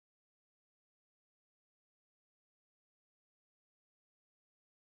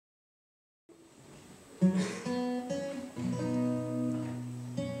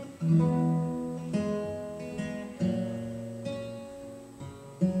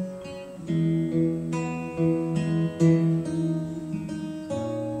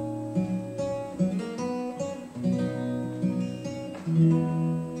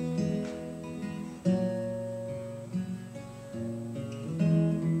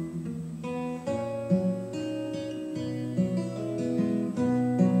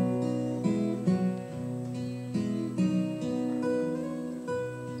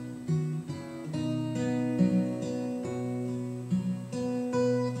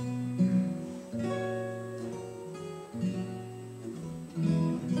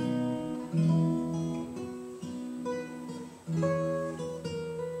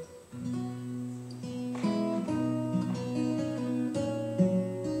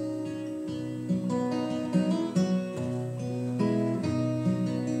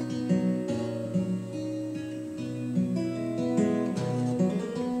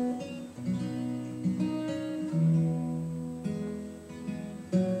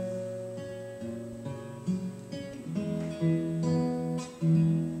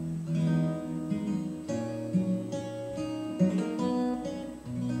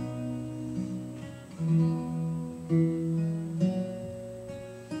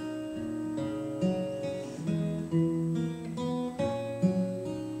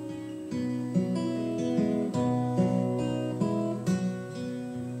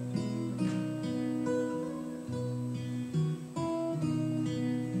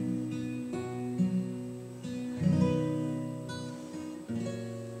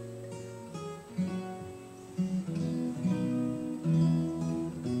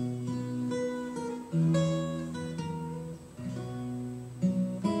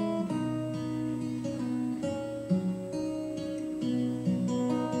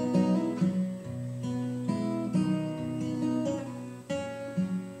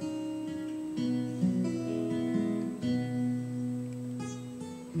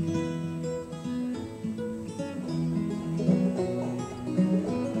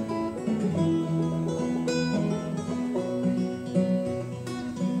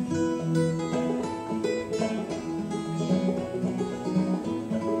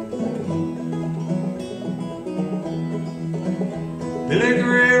Billy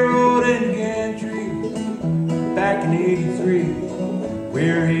Gray rode in gantry back in '83.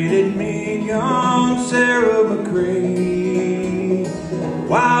 Where headed me and young Sarah McCrae.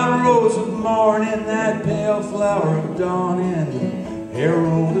 Wild rose of morning, that pale flower of dawning,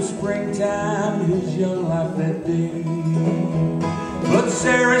 herald of springtime, his young life that day. But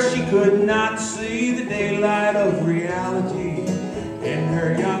Sarah, she could not see the daylight of reality. In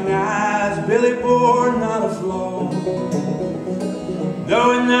her young eyes, Billy bore not a flaw.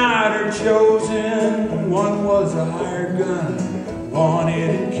 Knowing that her chosen one was a hired gun, wanted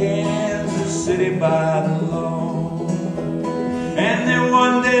in Kansas City by the law. And then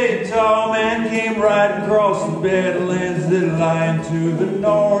one day a tall man came riding across the badlands that lie into the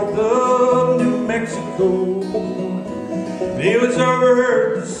north of New Mexico. He was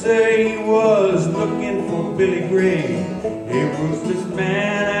overheard to say he was looking for Billy Gray, a ruthless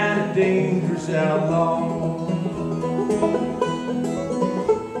man and a dangerous outlaw.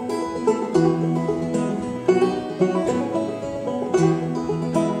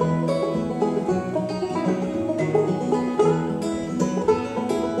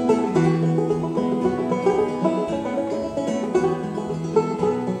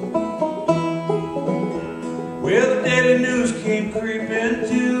 Well, the daily news came creeping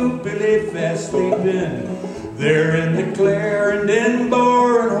to Billy fast sleeping there in the Clarendon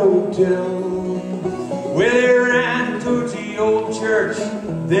Bar and Hotel. Well, they ran towards the old church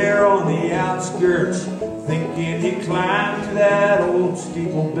there on the outskirts, thinking he'd climb to that old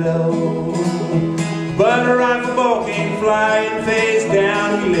steeple bell. But a rifle ball came flying face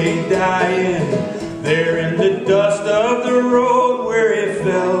down, he lay dying there in the dust of the road where he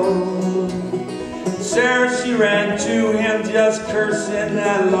fell. Sarah, she ran to him, just cursing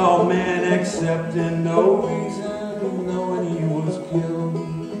that lawman, accepting no reason, knowing he was killed.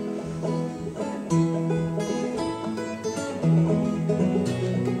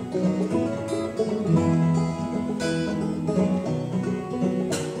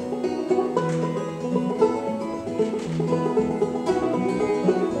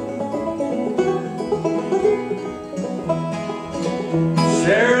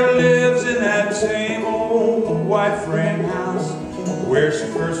 Sarah lives in that same old white frame house where she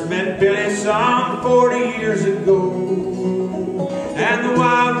first met Billy some 40 years ago. And the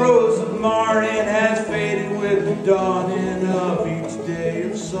wild rose of morning has faded with the dawning of each day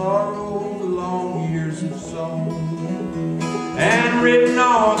of sorrow, the long years and written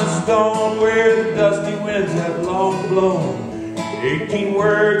on a stone where the dusty winds have long blown. 18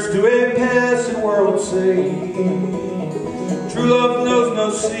 words to a passing world say, true love knows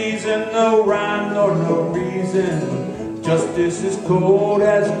no season, no rhyme nor no reason. Justice is cold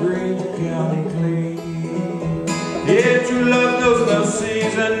as Grainger County clay. Yeah, true love knows no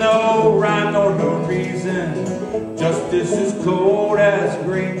season, no rhyme nor no reason. Justice is cold as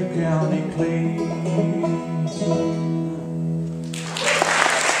Grainger County clay.